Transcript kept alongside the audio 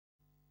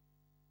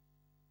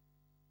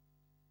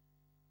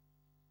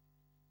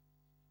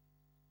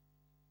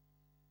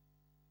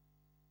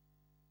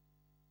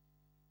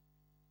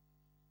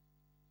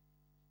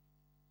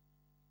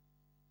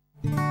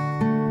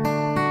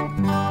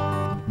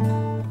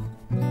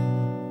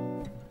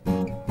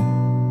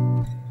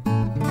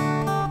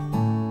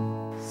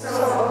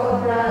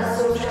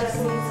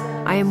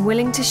I am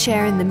willing to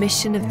share in the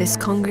mission of this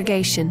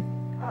congregation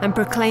and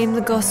proclaim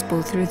the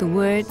gospel through the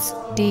words,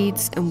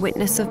 deeds, and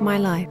witness of my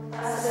life.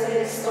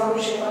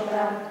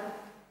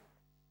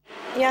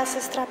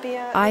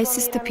 I,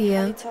 Sister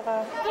Pia.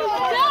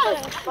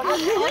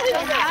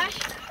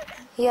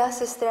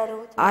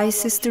 I,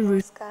 Sister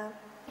Ruth.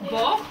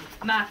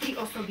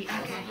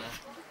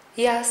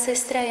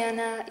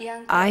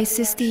 I,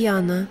 Sister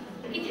Jana.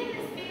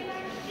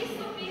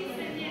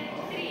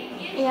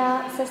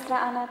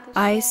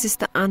 I,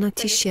 Sister Anna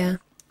Tisha.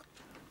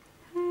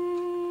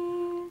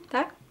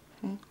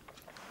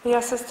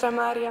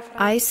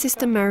 I,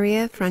 Sister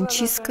Maria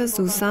Franciszka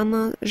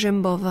Zuzana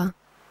Rzębowa.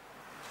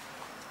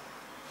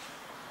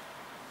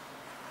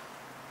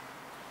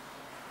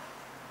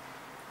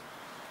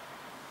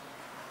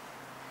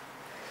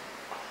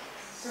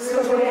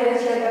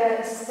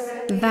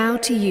 Vow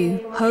to you,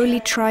 Holy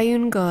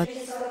Triune God,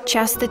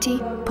 chastity,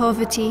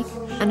 poverty,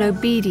 and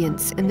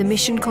obedience in the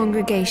mission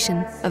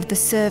congregation of the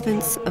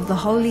servants of the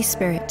Holy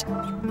Spirit,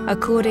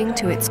 according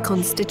to its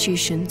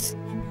constitutions.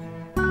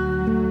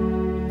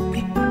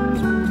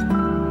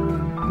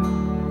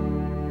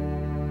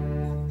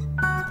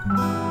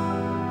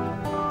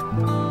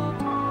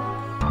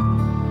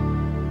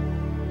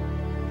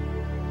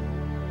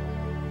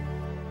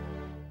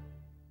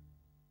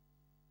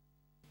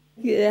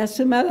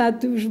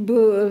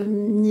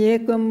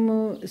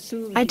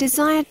 I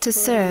desired to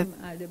serve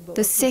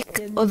the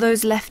sick or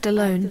those left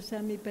alone,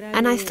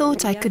 and I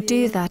thought I could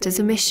do that as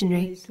a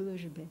missionary.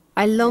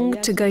 I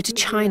longed to go to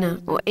China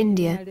or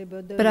India,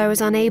 but I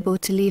was unable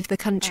to leave the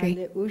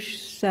country.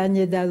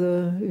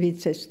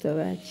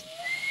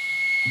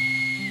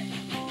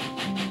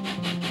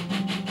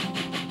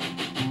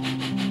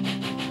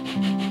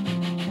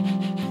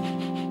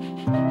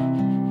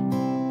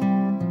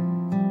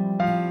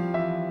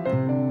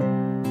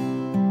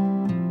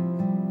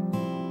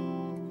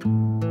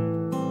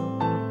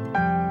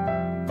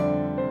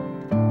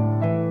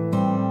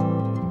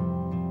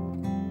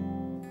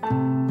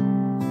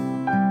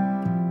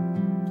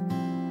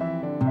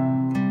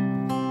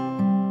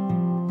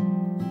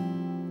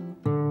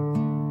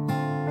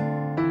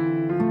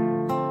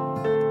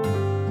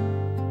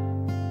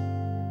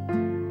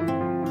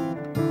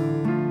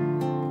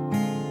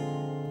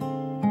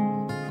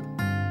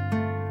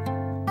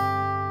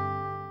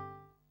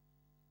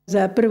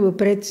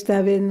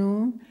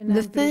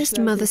 The first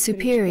Mother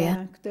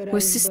Superior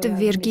was Sister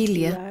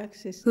Virgilia,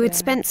 who had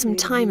spent some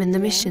time in the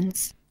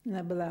missions.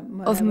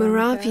 Of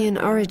Moravian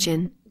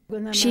origin,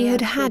 she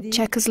had had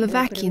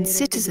Czechoslovakian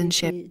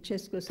citizenship,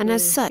 and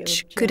as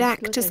such could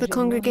act as the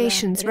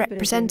congregation's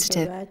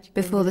representative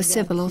before the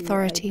civil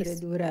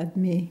authorities.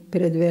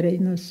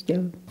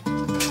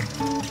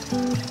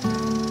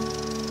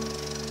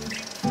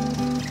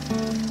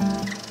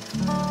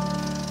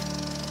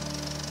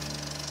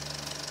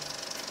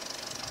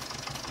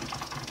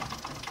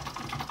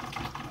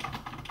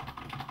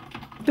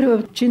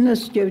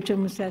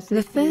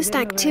 The first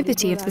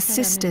activity of the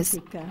sisters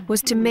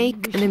was to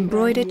make and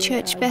embroider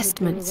church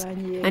vestments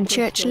and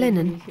church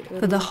linen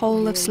for the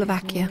whole of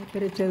Slovakia.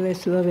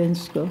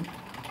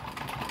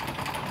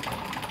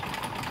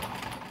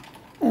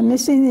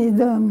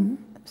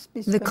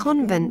 The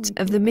convent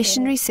of the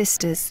Missionary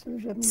Sisters,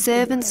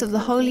 servants of the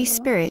Holy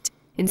Spirit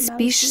in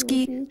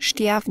Spišský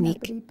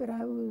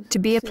Štiavnik, to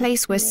be a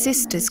place where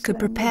sisters could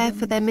prepare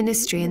for their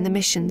ministry in the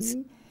missions,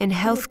 in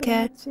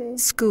healthcare,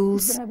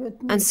 schools,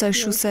 and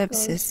social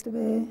services.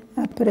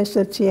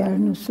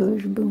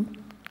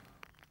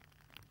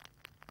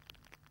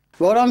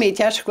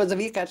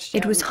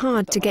 It was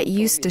hard to get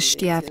used to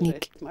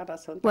Štiavnik.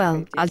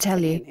 Well, I'll tell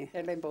you.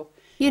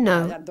 You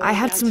know, I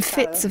had some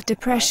fits of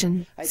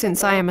depression,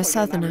 since I am a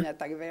southerner.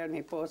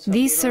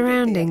 These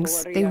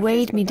surroundings, they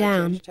weighed me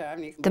down.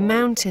 The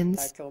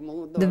mountains,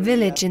 the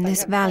village in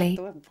this valley.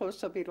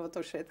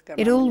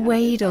 It all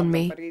weighed on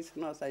me.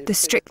 The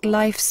strict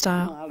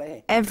lifestyle,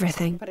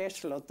 everything.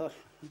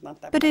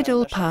 But it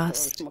all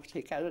passed.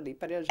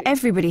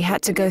 Everybody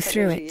had to go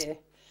through it.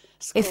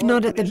 If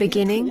not at the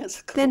beginning,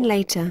 then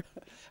later.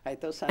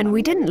 And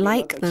we didn't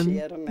like them,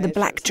 the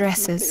black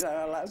dresses.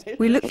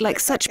 We looked like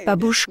such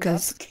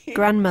babushkas,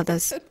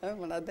 grandmothers.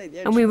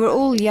 And we were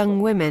all young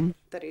women.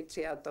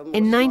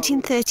 In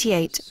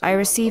 1938, I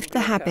received the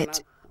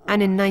habit,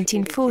 and in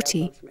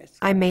 1940,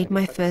 I made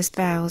my first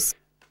vows.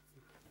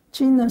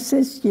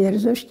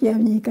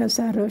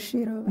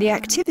 The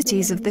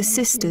activities of the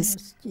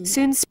sisters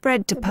soon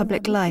spread to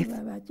public life.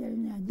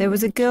 There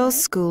was a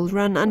girls' school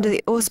run under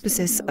the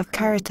auspices of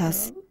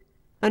Caritas,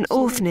 an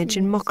orphanage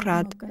in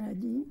Mokrad,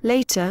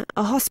 later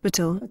a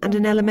hospital and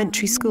an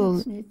elementary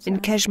school in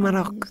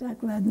Kežmarok.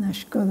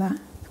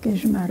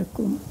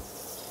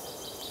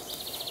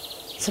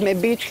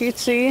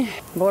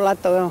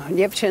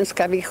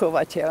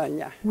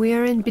 We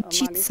are in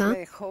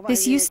Byčica.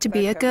 This used to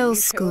be a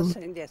girls' school.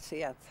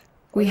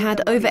 We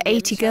had over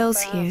 80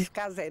 girls here.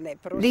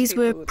 These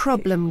were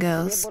problem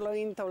girls,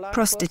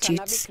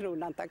 prostitutes.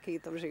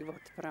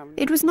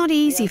 It was not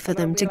easy for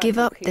them to give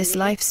up this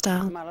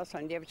lifestyle.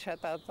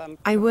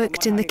 I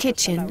worked in the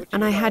kitchen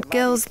and I had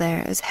girls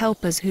there as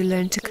helpers who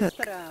learned to cook.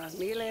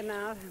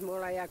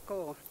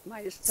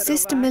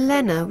 Sister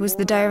Milena was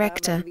the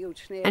director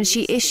and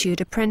she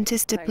issued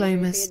apprentice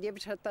diplomas.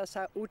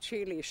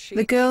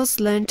 The girls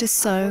learned to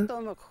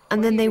sew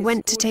and then they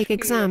went to take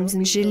exams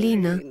in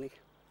Žilina.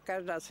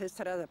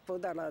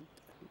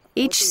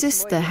 Each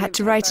sister had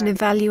to write an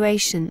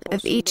evaluation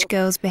of each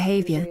girl's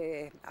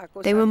behavior.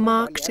 They were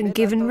marked and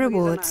given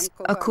rewards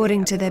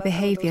according to their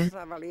behavior.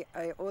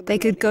 They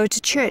could go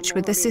to church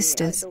with the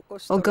sisters,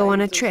 or go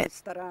on a trip,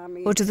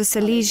 or to the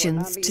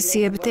Salesians to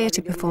see a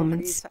theatre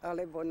performance.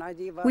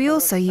 We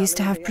also used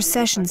to have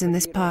processions in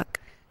this park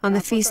on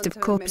the feast of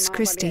Corpus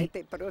Christi.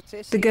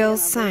 The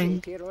girls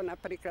sang.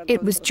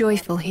 It was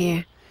joyful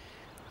here.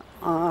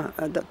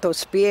 To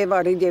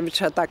spievali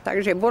dievčatá,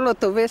 takže bolo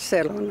to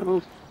veselo,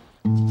 no.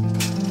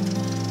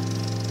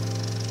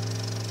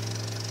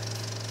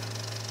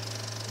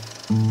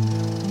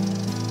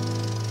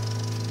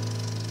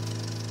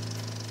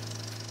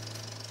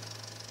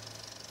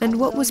 And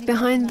what was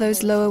behind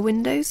those lower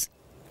windows?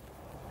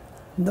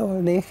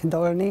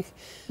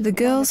 The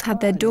girls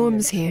had their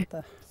dorms here.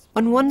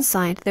 On one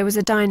side there was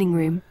a dining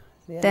room,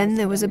 then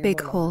there was a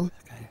big hall.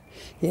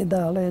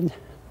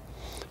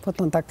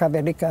 Potom taká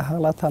veľká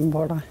hala tam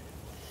bola.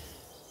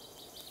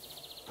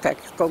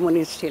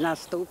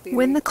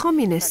 When the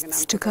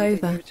communists took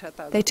over,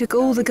 they took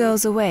all the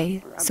girls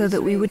away so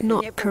that we would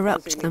not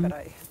corrupt them.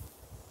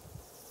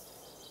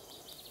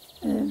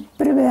 The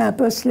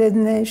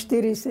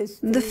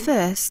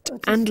first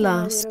and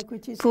last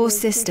 4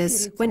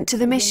 sisters went to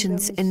the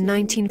missions in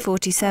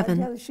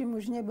 1947.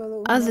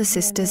 Other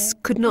sisters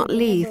could not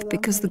leave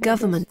because the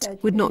government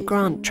would not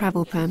grant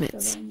travel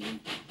permits.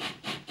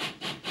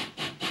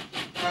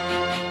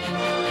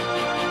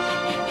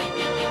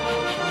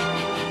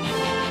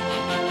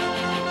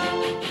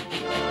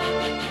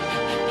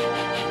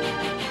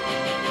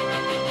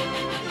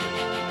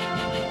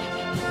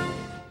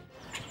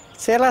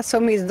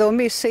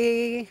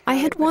 I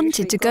had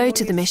wanted to go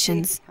to the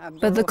missions,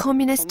 but the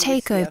communist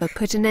takeover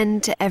put an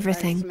end to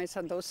everything.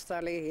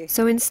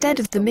 So instead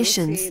of the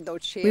missions,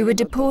 we were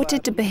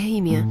deported to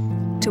Bohemia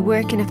to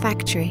work in a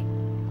factory.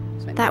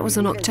 That was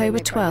on October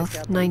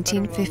 12,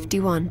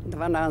 1951.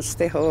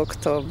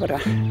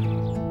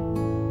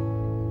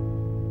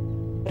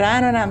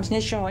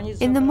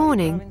 In the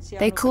morning,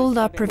 they called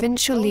our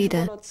provincial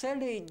leader.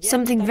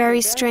 Something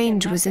very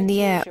strange was in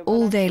the air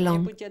all day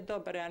long.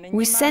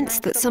 We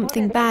sensed that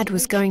something bad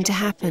was going to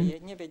happen.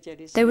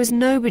 There was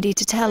nobody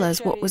to tell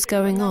us what was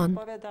going on.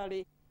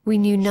 We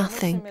knew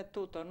nothing.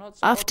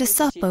 After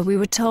supper, we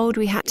were told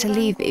we had to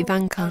leave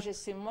Ivanka,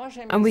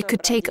 and we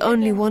could take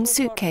only 1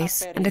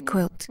 suitcase and a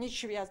quilt.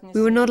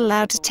 We were not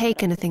allowed to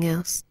take anything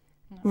else.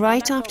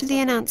 Right after the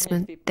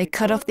announcement, they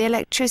cut off the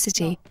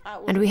electricity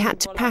and we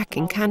had to pack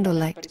in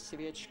candlelight.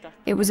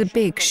 It was a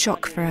big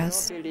shock for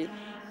us.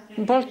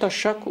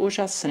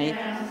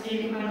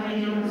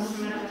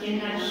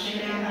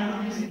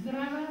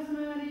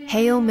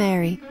 Hail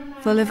Mary,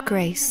 full of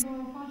grace,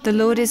 the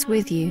Lord is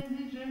with you.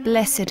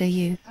 Blessed are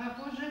you.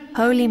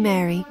 Holy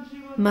Mary,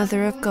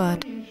 Mother of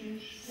God.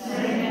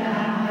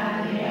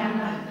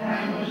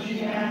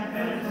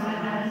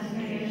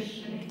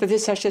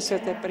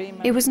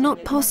 It was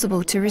not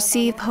possible to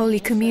receive Holy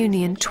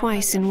Communion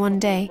twice in one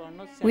day.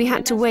 We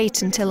had to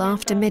wait until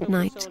after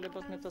midnight.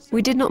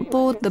 We did not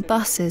board the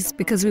buses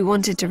because we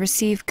wanted to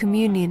receive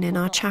communion in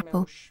our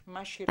chapel.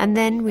 And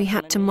then we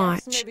had to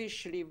march.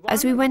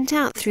 As we went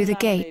out through the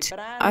gate,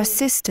 our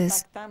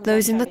sisters,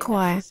 those in the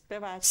choir,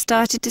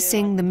 started to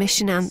sing the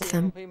mission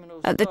anthem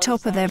at the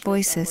top of their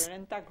voices.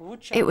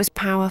 It was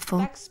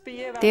powerful.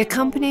 The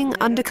accompanying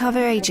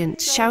undercover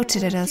agent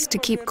shouted at us to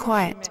keep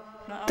quiet,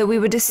 that we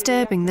were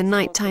disturbing the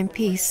nighttime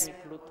peace.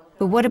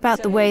 But what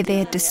about the way they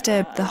had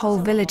disturbed the whole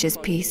village's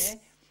peace?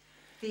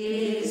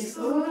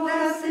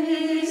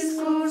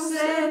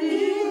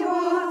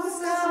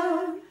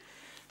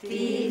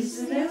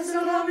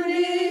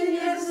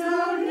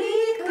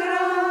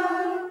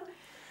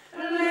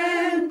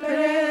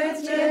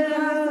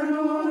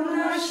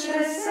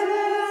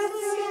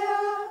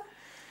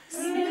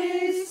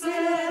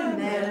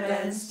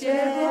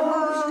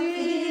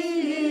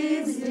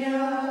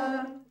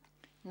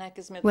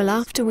 Well,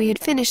 after we had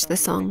finished the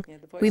song,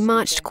 we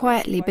marched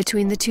quietly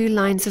between the 2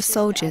 lines of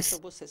soldiers.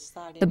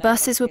 The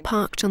buses were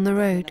parked on the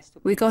road.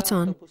 We got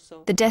on.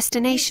 The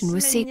destination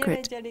was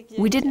secret.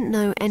 We didn't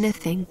know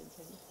anything.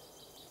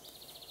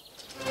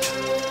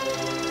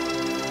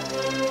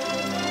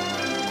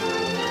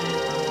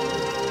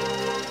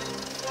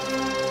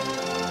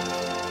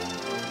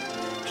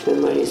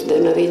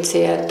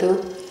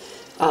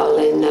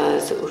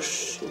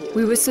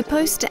 We were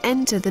supposed to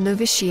enter the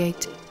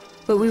novitiate,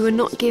 but we were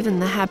not given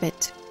the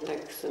habit.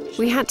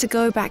 We had to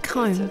go back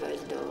home,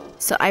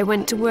 so I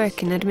went to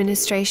work in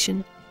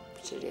administration.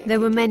 There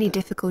were many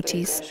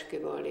difficulties,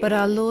 but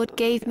our Lord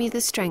gave me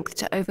the strength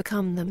to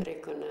overcome them.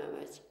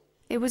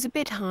 It was a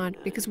bit hard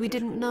because we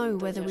didn't know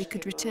whether we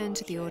could return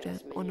to the order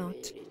or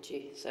not.